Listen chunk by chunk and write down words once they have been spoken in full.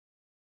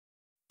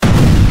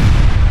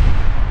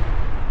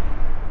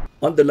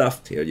On the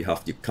left here, you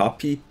have the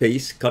copy,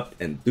 paste, cut,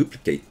 and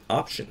duplicate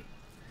option.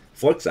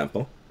 For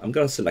example, I'm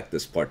going to select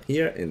this part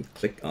here and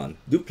click on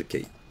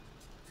duplicate.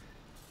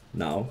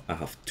 Now I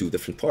have two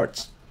different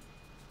parts.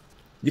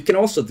 You can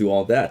also do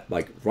all that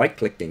by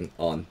right-clicking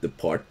on the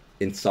part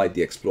inside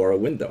the Explorer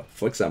window.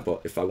 For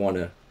example, if I want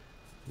to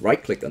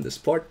right-click on this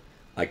part,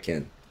 I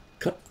can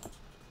cut,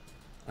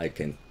 I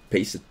can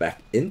paste it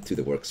back into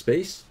the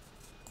workspace.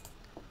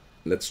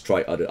 Let's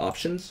try other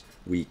options.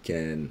 We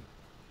can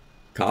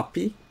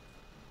copy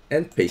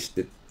and paste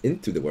it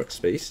into the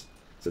workspace.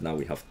 So now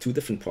we have two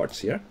different parts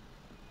here.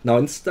 Now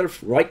instead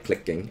of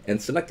right-clicking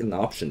and selecting an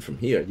option from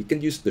here, you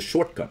can use the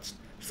shortcuts.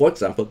 For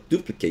example,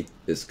 duplicate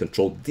is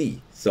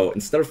Control-D. So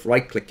instead of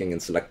right-clicking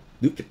and select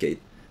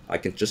duplicate, I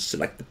can just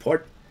select the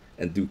part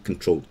and do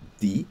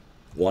Control-D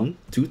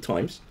 2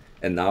 times.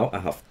 And now I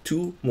have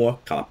two more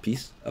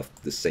copies of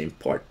the same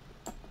part.